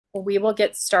We will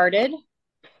get started.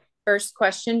 First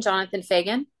question, Jonathan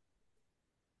Fagan.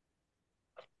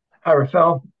 Hi,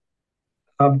 Rafael.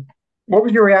 Um, what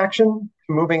was your reaction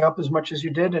to moving up as much as you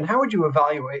did, and how would you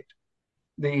evaluate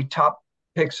the top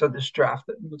picks of this draft?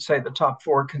 Let's say the top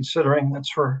four, considering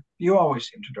that's where you always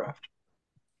seem to draft.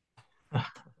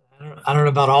 I don't know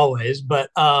about always,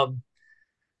 but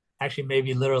actually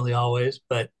maybe literally always,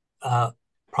 but uh,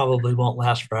 probably won't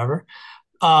last forever.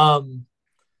 Um,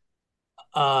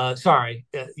 sorry,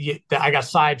 I got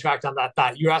sidetracked on that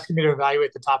thought. You're asking me to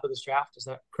evaluate the top of this draft. Is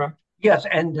that correct? Yes,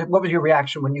 and what was your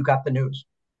reaction when you got the news?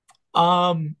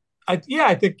 I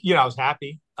think I was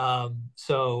happy. I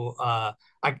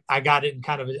got it in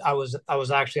kind of I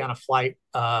was actually on a flight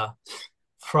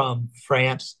from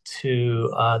France to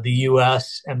the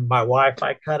U.S. and my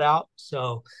Wi-Fi cut out.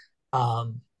 So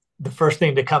um, the first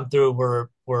thing to come through were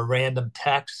random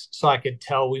texts, so I could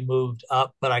tell we moved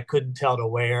up, but I couldn't tell to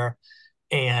where,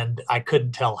 and I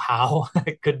couldn't tell how.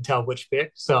 I couldn't tell which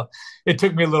pick. So it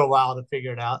took me a little while to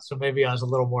figure it out. So maybe I was a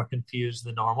little more confused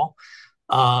than normal.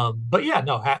 But yeah,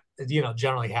 no,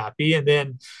 generally happy. And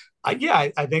then, I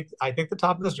think the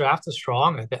top of this draft is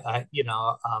strong.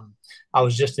 I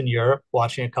was just in Europe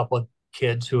watching a couple of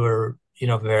kids who are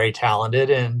very talented,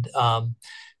 and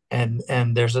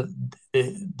there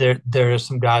are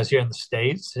some guys here in the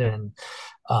States and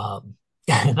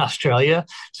in Australia.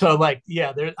 So I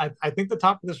think the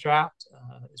top of this draft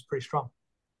is pretty strong.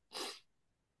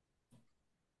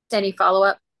 Any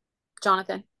follow-up,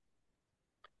 Jonathan?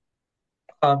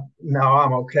 No,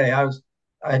 I'm okay.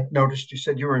 I noticed you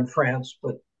said you were in France,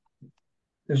 but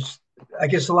there's, I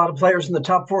guess, a lot of players in the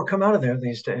top four come out of there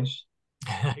these days.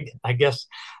 I guess,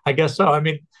 I guess so. I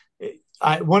mean,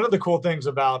 one of the cool things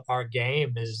about our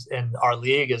game is and our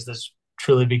league is this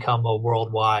truly become a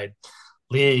worldwide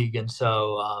league, and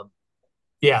so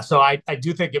I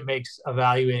do think it makes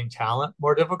evaluating talent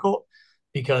more difficult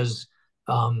because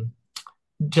um,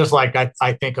 just like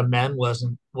I think a men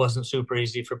wasn't super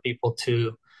easy for people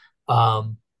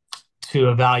um,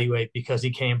 to evaluate because he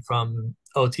came from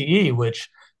OTE, which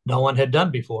no one had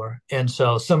done before. And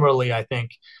so similarly, I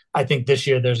think this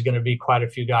year there's going to be quite a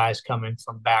few guys coming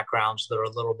from backgrounds that are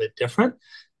a little bit different.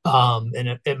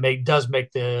 And does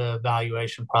make the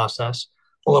evaluation process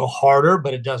a little harder,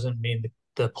 but it doesn't mean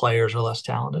the players are less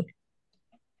talented.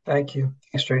 Thank you.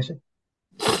 Thanks, Tracy.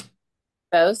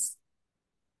 Bose?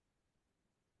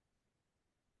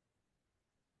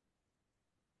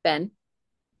 Ben?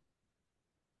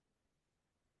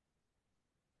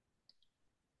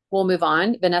 We'll move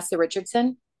on. Vanessa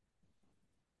Richardson.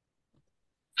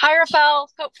 Hi, Rafael.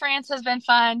 Hope France has been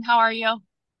fun. How are you?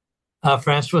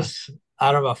 France was,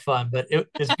 I don't know about fun, but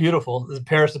it's beautiful.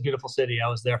 Paris is a beautiful city. I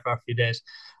was there for a few days,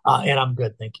 and I'm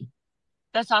good, thank you.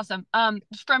 That's awesome.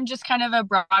 From just kind of a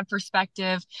broad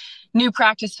perspective, new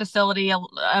practice facility,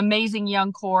 amazing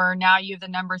young core. Now you have the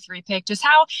number three pick. Just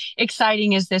how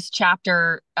exciting is this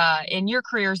chapter in your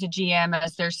career as a GM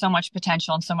as there's so much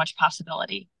potential and so much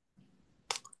possibility?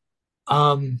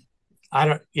 Um, I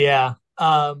don't. Yeah.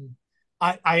 I'm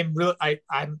really.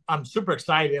 I'm super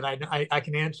excited. I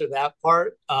can answer that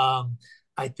part.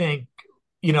 I think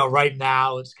right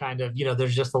now it's kind of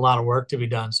there's just a lot of work to be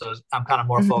done. So I'm kind of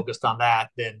more Mhm. focused on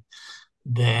that than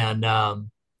than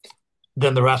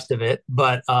the rest of it.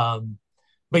 But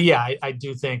yeah, I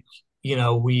do think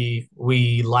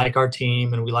we like our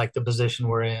team and we like the position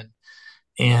we're in,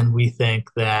 and we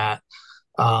think that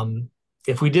um,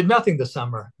 if we did nothing this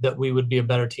summer, that we would be a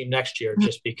better team next year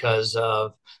just because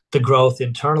of the growth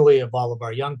internally of all of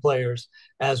our young players,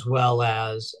 as well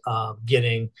as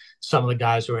getting some of the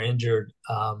guys who are injured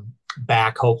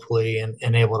back, hopefully,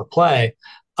 and able to play.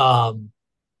 Um,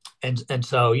 and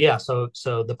so yeah, so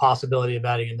the possibility of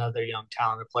adding another young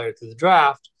talented player through the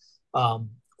draft,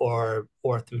 or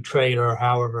through trade or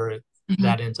however Mhm.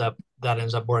 that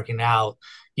ends up working out.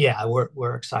 Yeah,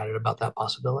 we're excited about that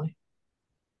possibility.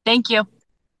 Thank you.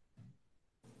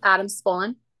 Adam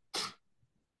Spollen.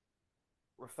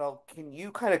 Rafael, can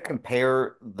you kind of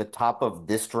compare the top of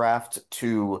this draft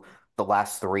to the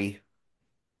last three?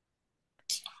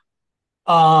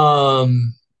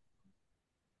 Um,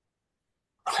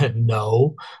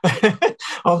 no,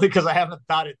 only because I haven't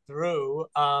thought it through.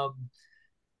 I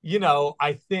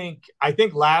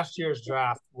think last year's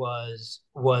draft was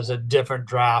a different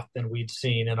draft than we'd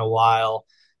seen in a while,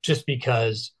 just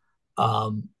because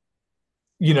um,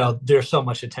 there's so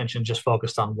much attention just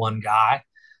focused on one guy,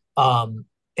 and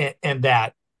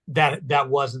that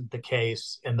wasn't the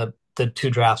case in the two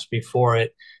drafts before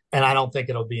it, and I don't think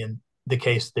it'll be in the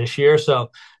case this year.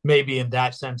 So maybe in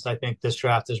that sense, I think this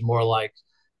draft is more like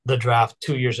the draft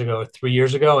 2 years ago or 3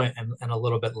 years ago, and a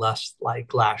little bit less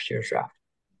like last year's draft.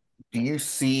 Do you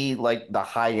see like the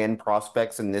high end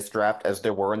prospects in this draft as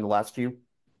there were in the last few?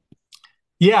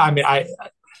 Yeah, I mean, I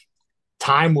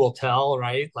time will tell,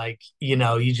 right? Like,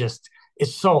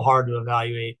 it's so hard to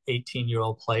evaluate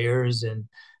 18-year-old players, and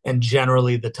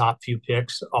generally the top few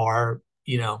picks are,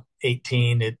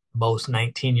 18 at most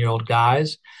 19-year-old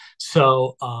guys.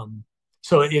 So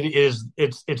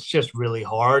it's just really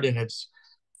hard, and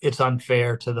it's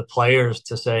unfair to the players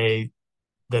to say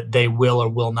that they will or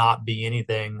will not be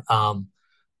anything.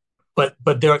 But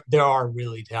there are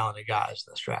really talented guys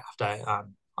in this draft.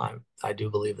 I do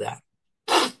believe that.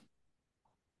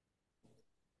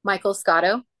 Michael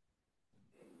Scotto.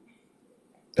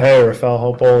 Hey, Rafael,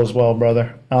 hope all is well,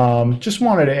 brother. Just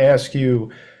wanted to ask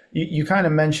you, you kind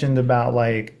of mentioned about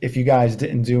like if you guys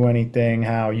didn't do anything,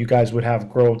 how you guys would have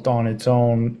growth on its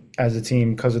own as a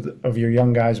team because of your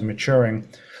young guys maturing.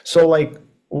 So, like,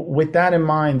 with that in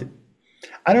mind,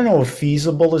 I don't know if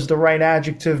feasible is the right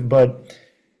adjective, but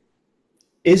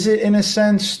is it in a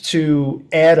sense to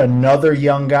add another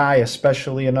young guy,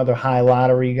 especially another high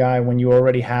lottery guy, when you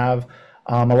already have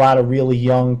a lot of really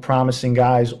young, promising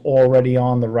guys already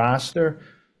on the roster?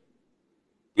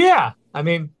 Yeah, I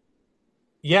mean,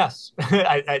 yes,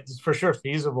 it's for sure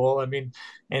feasible. I mean,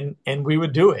 and we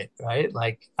would do it, right?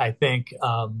 Like, I think,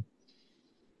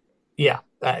 yeah,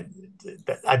 I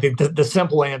think the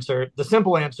simple answer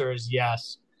is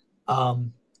yes.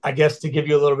 Um, I guess to give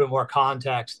you a little bit more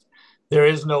context, there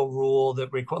is no rule that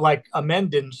like Amen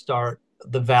didn't start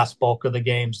the vast bulk of the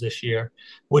games this year,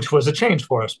 which was a change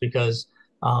for us because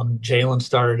Jalen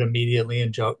started immediately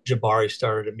and Jabari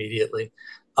started immediately.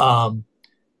 Um,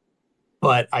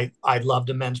 but I loved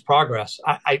immense progress.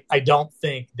 I don't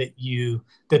think that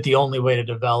the only way to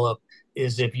develop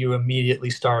is if you immediately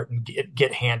start and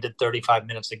get handed 35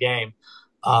 minutes a game.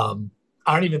 I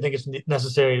don't even think it's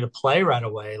necessary to play right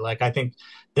away. Like, I think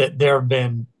that there have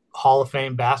been Hall of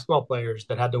Fame basketball players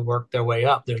that had to work their way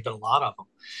up. There's been a lot of them,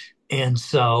 and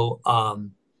so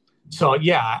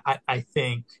yeah, I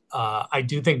think I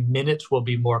do think minutes will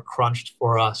be more crunched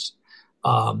for us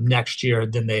next year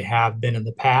than they have been in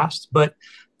the past. But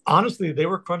honestly, they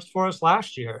were crunched for us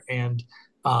last year, and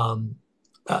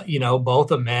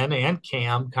both Amen and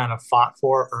Cam kind of fought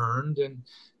for, earned,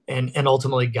 and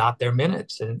ultimately got their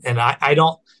minutes. And I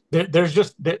don't there's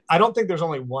just I don't think there's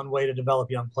only one way to develop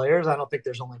young players. I don't think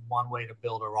there's only one way to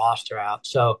build a roster out.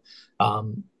 So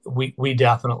we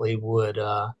definitely would.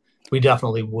 We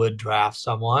definitely would draft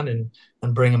someone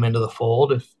and bring them into the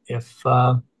fold if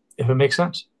it makes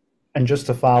sense. And just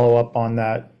to follow up on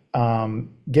that,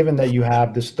 given that you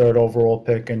have this third overall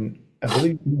pick, and I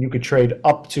believe you could trade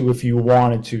up to, if you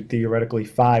wanted to, theoretically,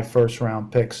 5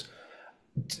 first-round picks.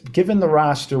 Given the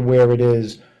roster where it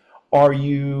is, are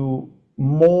you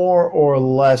more or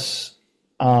less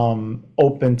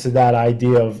open to that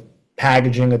idea of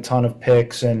packaging a ton of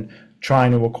picks and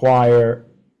trying to acquire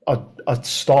a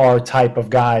star type of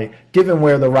guy, given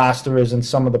where the roster is and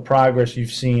some of the progress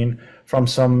you've seen from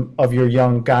some of your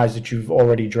young guys that you've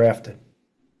already drafted?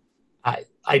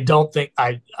 I don't think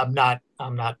I'm not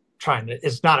trying to,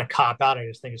 it's not a cop out. I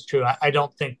just think it's true. I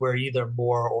don't think we're either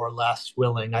more or less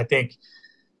willing. I think,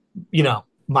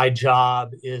 my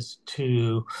job is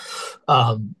to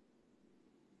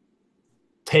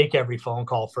take every phone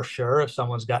call for sure if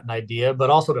someone's got an idea, but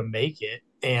also to make it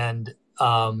and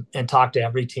talk to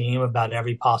every team about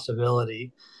every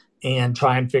possibility and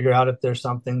try and figure out if there's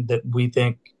something that we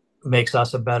think makes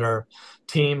us a better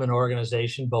team and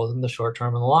organization, both in the short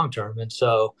term and the long term. And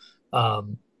so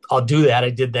I'll do that. I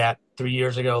did that 3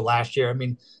 years ago, last year. I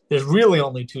mean, there's really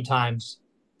only two times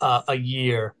a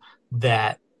year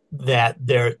that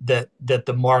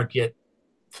the market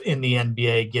in the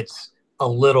NBA gets a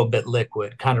little bit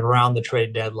liquid, kind of around the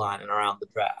trade deadline and around the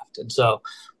draft. And so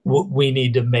we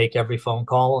need to make every phone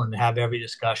call and have every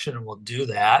discussion, and we'll do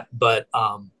that. But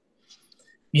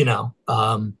you know,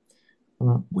 um,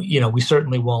 we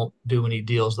certainly won't do any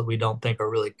deals that we don't think are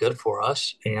really good for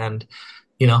us, and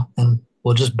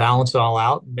we'll just balance it all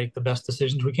out and make the best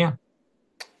decisions we can.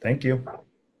 Thank you.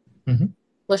 Mm-hmm.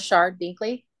 Lashard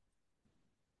Binkley.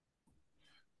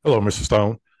 Hello, Mr.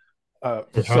 Stone.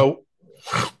 So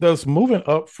does moving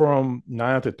up from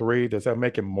 9 to 3, does that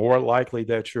make it more likely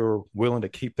that you're willing to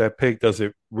keep that pick? Does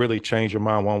it really change your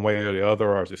mind one way or the other,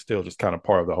 or is it still just kind of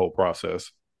part of the whole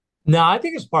process? No, I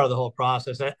think it's part of the whole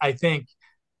process. I think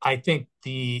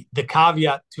the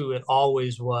caveat to it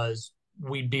always was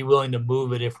we'd be willing to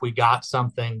move it if we got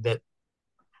something that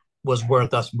was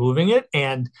worth us moving it,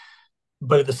 and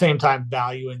but at the same time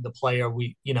valuing the player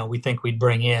we think we'd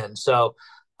bring in. So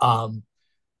um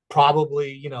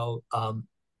probably,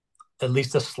 at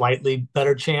least a slightly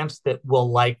better chance that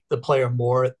we'll like the player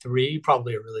more at three.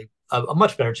 Probably a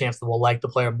much better chance that we'll like the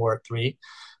player more at three.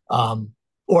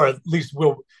 Or at least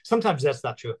we'll. Sometimes that's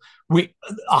not true.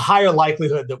 A higher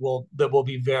likelihood that we'll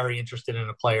be very interested in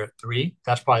a player at three.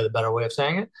 That's probably the better way of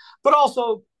saying it. But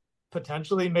also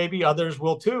potentially maybe others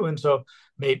will too, and so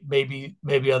maybe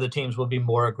other teams will be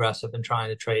more aggressive in trying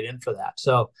to trade in for that.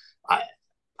 So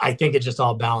I think it just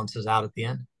all balances out at the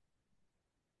end.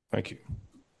 Thank you.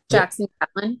 Jackson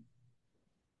Catlin.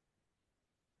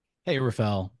 Hey,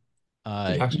 Rafael.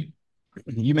 Jackson.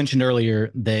 You mentioned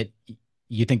earlier that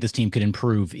you think this team could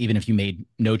improve even if you made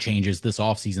no changes this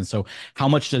offseason. So how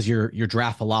much does your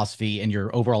draft philosophy and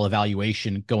your overall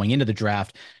evaluation going into the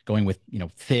draft, going with,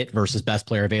 fit versus best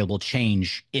player available,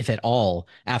 change, if at all,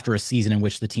 after a season in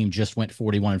which the team just went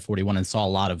 41-41 and saw a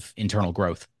lot of internal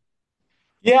growth?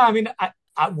 Yeah, I mean,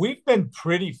 we've been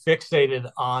pretty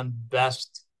fixated on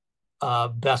best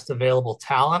available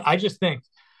talent. I just think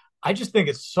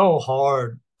it's so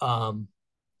hard.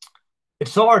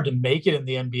 It's so hard to make it in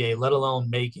the NBA, let alone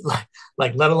make it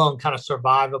let alone kind of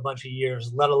survive a bunch of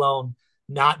years, let alone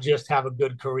not just have a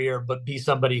good career, but be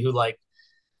somebody who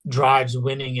drives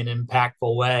winning in an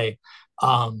impactful way.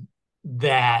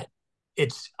 That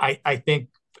I think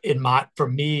for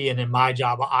me and in my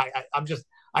job, I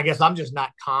guess I'm just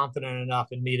not confident enough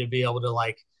in me to be able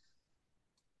to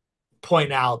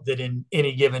point out that in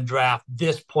any given draft,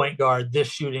 this point guard, this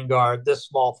shooting guard, this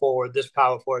small forward, this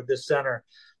power forward, this center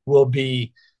will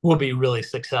be really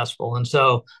successful. And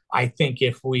so I think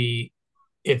if we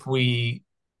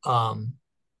become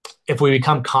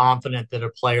confident that a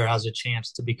player has a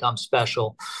chance to become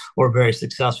special or very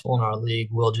successful in our league,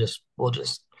 we'll just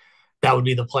that would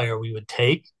be the player we would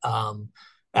take,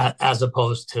 as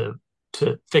opposed to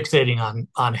fixating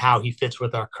on how he fits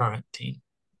with our current team.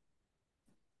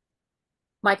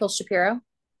 Michael Shapiro.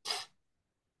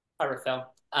 Hi,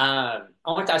 Rafael. I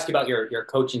wanted to ask you about your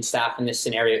coaching staff in this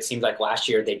scenario. It seems like last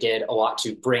year they did a lot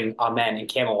to bring Amen and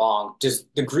Cam along. Does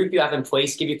the group you have in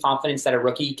place give you confidence that a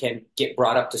rookie can get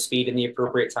brought up to speed in the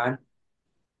appropriate time?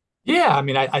 Yeah, I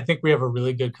mean, I think we have a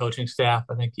really good coaching staff.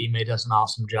 I think Ime does an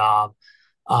awesome job.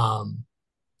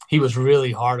 He was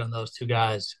really hard on those two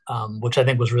guys, which I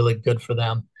think was really good for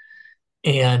them.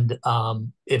 And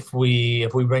if we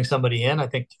bring somebody in, I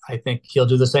think he'll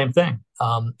do the same thing.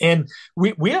 And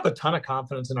we have a ton of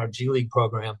confidence in our G League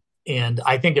program, and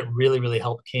I think it really, really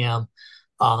helped Cam.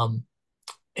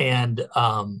 And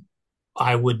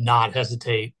I would not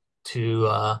hesitate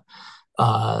to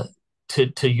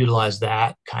utilize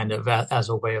that kind of as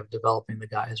a way of developing the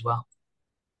guy as well.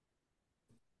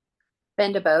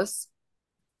 Ben DeBose.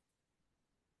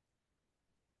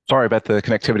 Sorry about the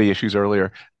connectivity issues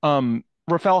earlier.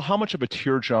 Rafael, how much of a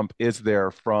tier jump is there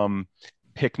from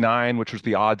pick 9, which was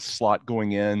the odds slot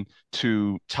going in,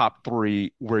 to top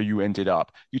 3 where you ended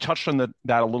up? You touched on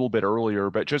that a little bit earlier,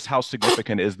 but just how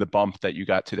significant is the bump that you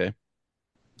got today?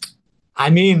 I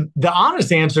mean, the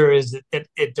honest answer is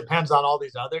it depends on all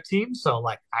these other teams. So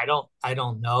I don't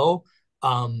know.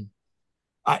 Our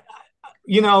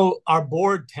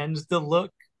board tends to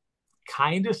look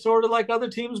kind of sort of like other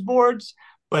teams' boards,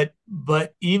 but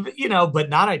even, but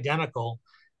not identical.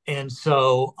 And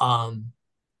so, the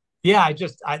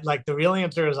real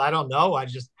answer is I don't know.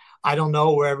 I don't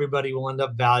know where everybody will end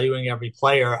up valuing every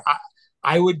player.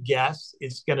 I would guess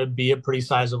it's going to be a pretty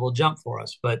sizable jump for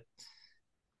us, but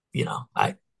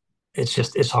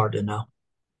it's hard to know.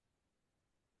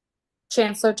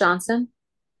 Chancellor Johnson.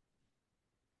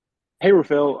 Hey,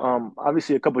 Rafael.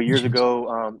 Obviously, a couple of years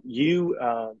ago, you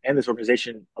and this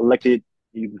organization elected,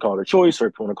 you can call it a choice, or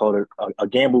if you want to call it a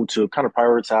gamble, to kind of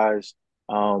prioritize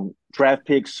draft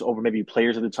picks over maybe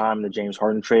players at the time in the James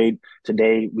Harden trade.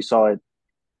 Today, we saw it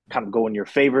kind of go in your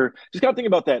favor. Just kind of think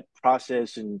about that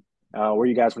process and where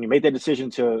you guys, when you made that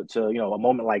decision to a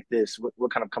moment like this,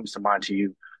 what kind of comes to mind to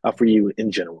you for you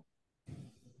in general?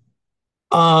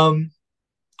 I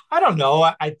don't know.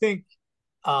 I think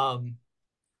I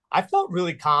felt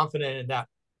really confident in that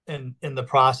in the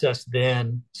process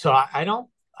then. So I don't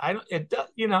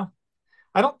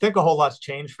think a whole lot's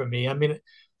changed for me. I mean,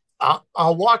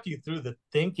 I'll walk you through the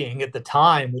thinking at the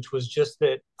time, which was just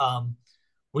that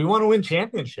we want to win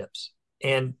championships,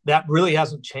 and that really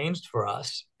hasn't changed for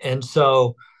us. And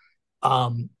so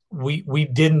we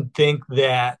didn't think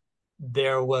that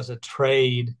there was a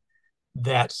trade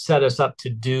that set us up to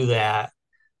do that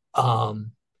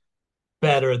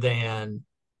better than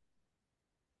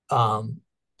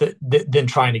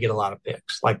trying to get a lot of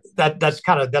picks. Like that's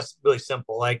really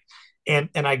simple. And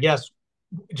I guess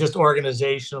just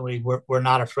organizationally, we're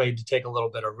not afraid to take a little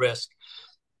bit of risk.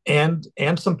 and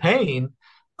some pain,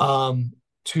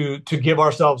 to give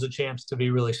ourselves a chance to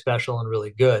be really special and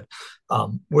really good.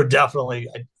 We're definitely,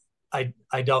 I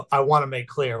want to make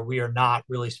clear we are not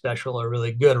really special or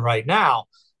really good right now,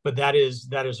 but that is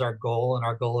our goal, and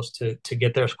our goal is to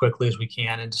get there as quickly as we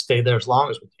can and to stay there as long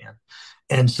as we can.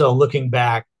 And so looking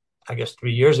back, I guess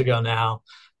 3 years ago now,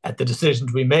 at the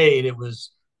decisions we made, it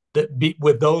was that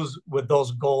with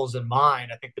those goals in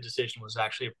mind, I think the decision was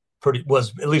actually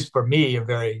was, at least for me, a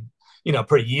very,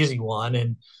 pretty easy one.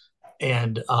 And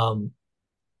and I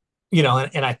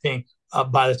think,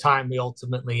 by the time we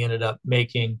ultimately ended up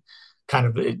making kind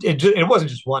of it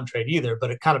wasn't just one trade either,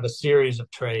 but kind of a series of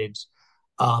trades.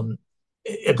 Um,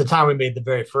 at the time we made the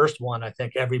very first one, I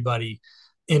think everybody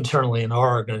internally in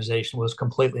our organization was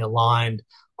completely aligned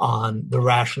on the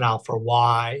rationale for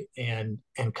why, and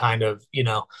kind of,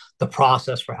 the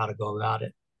process for how to go about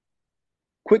it.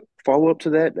 Quick follow up to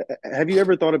that. Have you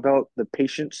ever thought about the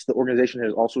patience the organization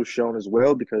has also shown as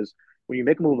well? Because when you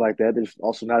make a move like that, there's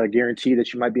also not a guarantee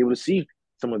that you might be able to see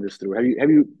some of this through.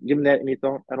 Have you given that any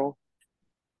thought at all?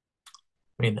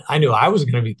 I mean, I knew I was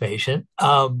going to be patient.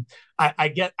 I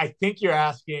think you're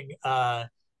asking, have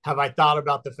I thought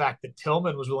about the fact that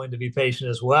Tillman was willing to be patient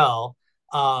as well?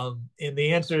 And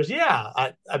the answer is yeah.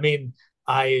 I mean,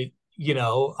 I'm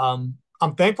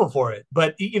thankful for it,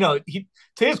 but to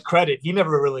his credit, he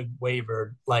never really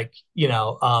wavered. Like, it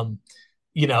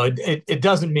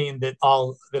doesn't mean that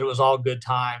it was all good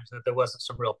times, that there wasn't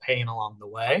some real pain along the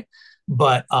way,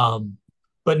 but I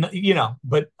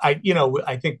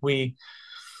think we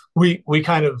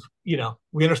kind of,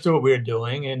 we understood what we were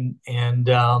doing, and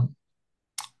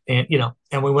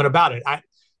we went about it.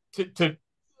 The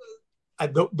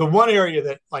one area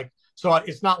that, like, so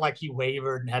it's not like he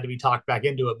wavered and had to be talked back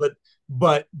into it,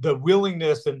 but the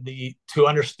willingness and the to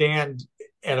understand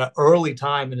at an early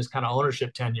time in his kind of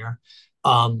ownership tenure,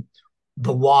 um,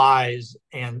 the whys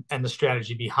and the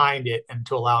strategy behind it, and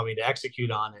to allow me to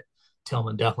execute on it,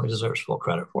 Tillman definitely deserves full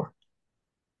credit for.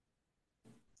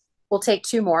 We'll take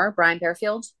two more. Brian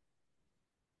Bearfield.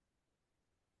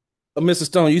 Mr.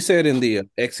 Stone, you said in the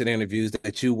exit interviews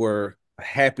that you were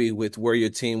happy with where your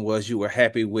team was. You were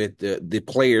happy with the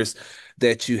players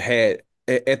that you had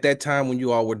at that time when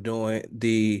you all were doing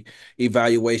the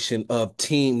evaluation of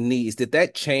team needs. Did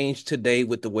that change today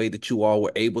with the way that you all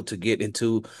were able to get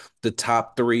into the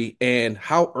top three? And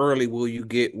how early will you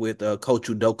get with Coach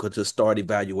Udoka to start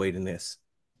evaluating this?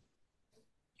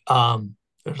 Um,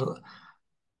 there's a,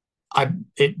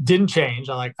 it didn't change.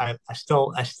 I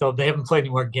still they haven't played any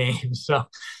more games, so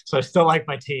I still like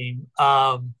my team.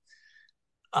 Um,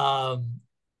 I'm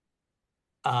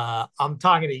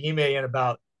talking to Ime in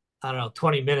about, I don't know,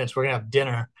 20 minutes. We're gonna have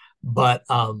dinner, but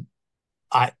I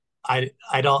I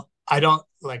don't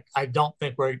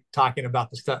think we're talking about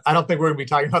the stuff. I don't think we're gonna be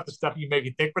talking about the stuff you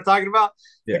maybe think we're talking about.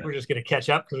 I think we're just gonna catch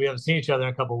up because we haven't seen each other in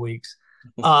a couple of weeks.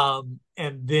 And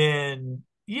then,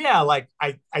 yeah, like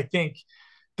I think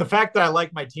the fact that I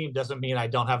like my team doesn't mean I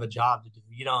don't have a job to do.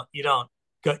 You don't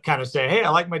kind of say, hey, I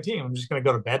like my team, I'm just going to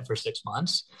go to bed for 6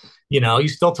 months. You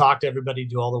still talk to everybody,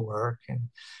 do all the work,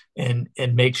 and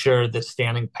make sure that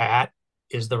standing pat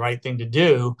is the right thing to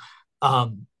do.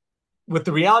 With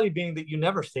the reality being that you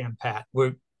never stand pat.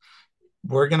 We're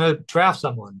going to draft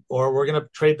someone, or we're going to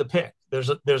trade the pick. There's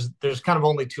kind of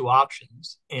only two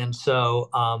options. And so,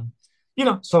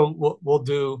 so we'll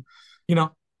do, you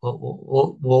know,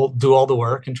 we'll do all the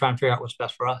work and try and figure out what's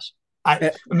best for us.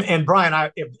 And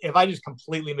Brian, if I just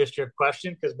completely missed your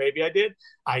question, because maybe I did,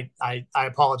 I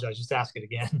apologize. Just ask it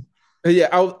again.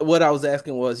 Yeah, what I was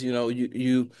asking was,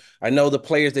 I know the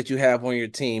players that you have on your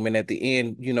team, and at the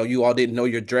end, you all didn't know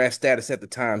your draft status at the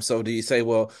time. So do you say,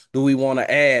 well, do we want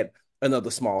to add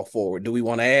another small forward? Do we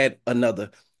want to add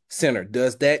another center?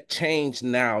 Does that change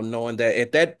now, knowing that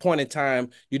at that point in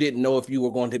time, you didn't know if you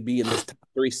were going to be in this top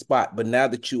three spot, but now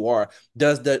that you are,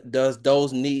 does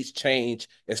those needs change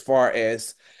as far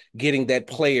as getting that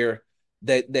player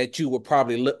that you were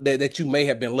probably that you may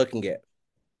have been looking at?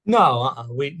 No,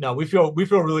 we feel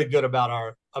really good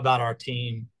about our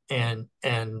team, and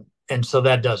so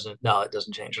it doesn't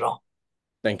change at all.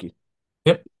 Thank you.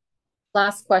 Yep.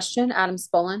 Last question, Adam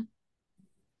Spolin.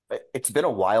 It's been a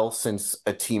while since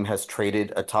a team has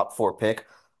traded a top four pick.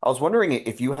 I was wondering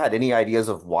if you had any ideas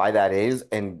of why that is,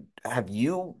 and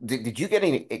did you get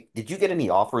any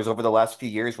offers over the last few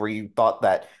years where you thought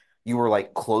that you were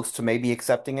like close to maybe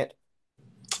accepting it?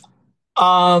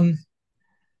 Um,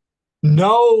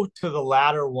 no to the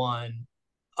latter one.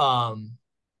 But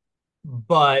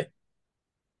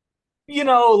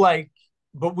like,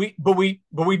 but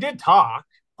we did talk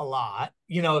a lot,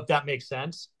 if that makes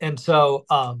sense. And so,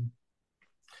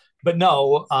 but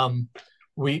no,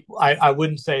 I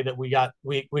wouldn't say that we got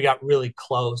really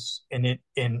close in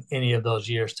any of those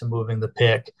years to moving the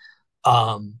pick.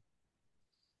 Um,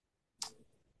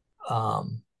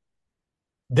 um,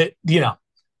 that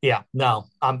yeah, no,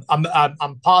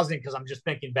 I'm pausing because I'm just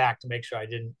thinking back to make sure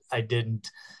I didn't.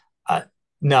 Uh,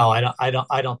 no, I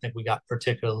don't think we got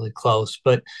particularly close,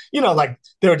 but like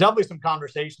there were definitely some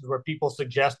conversations where people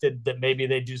suggested that maybe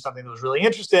they do something that was really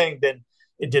interesting, then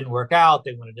it didn't work out,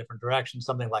 they went a different direction,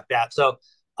 something like that. So,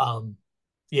 um,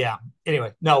 yeah.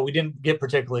 Anyway, no, we didn't get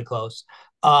particularly close.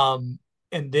 And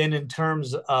then in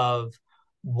terms of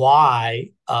why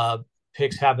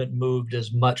picks haven't moved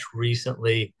as much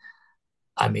recently,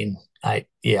 I mean, I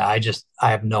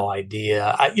have no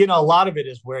idea. A lot of it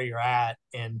is where you're at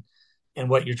and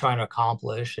what you're trying to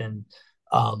accomplish. And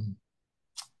um,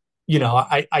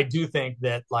 I do think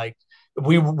that like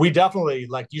we definitely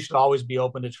like you should always be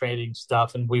open to trading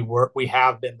stuff, and we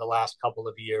have been the last couple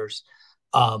of years.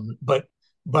 But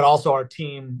also our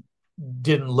team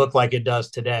didn't look like it does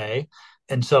today,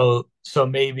 and so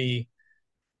maybe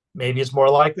it's more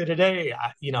likely today.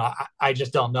 I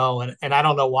just don't know, and I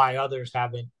don't know why others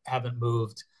haven't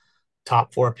moved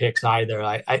top four picks either.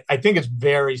 I think it's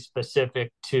very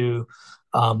specific to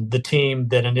the team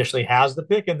that initially has the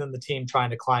pick, and then the team trying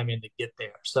to climb in to get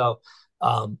there. So,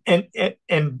 and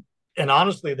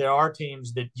honestly, there are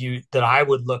teams that I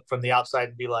would look from the outside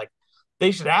and be like,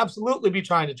 they should absolutely be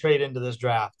trying to trade into this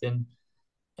draft, and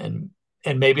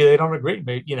and maybe they don't agree.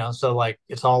 Maybe, so like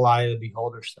it's all eye of the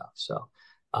beholder stuff. So,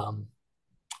 um,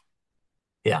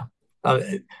 yeah. Uh,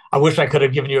 I wish I could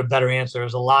have given you a better answer.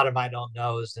 There's a lot of I don't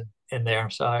knows in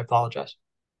there, so I apologize.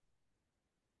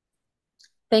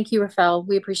 Thank you, Rafael.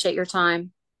 We appreciate your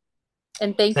time.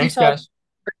 And thank you Thanks, to all guys.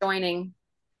 for joining.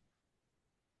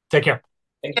 Take care.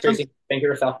 Thanks, Tracy. Thank you,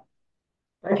 Rafael.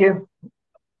 Thank you.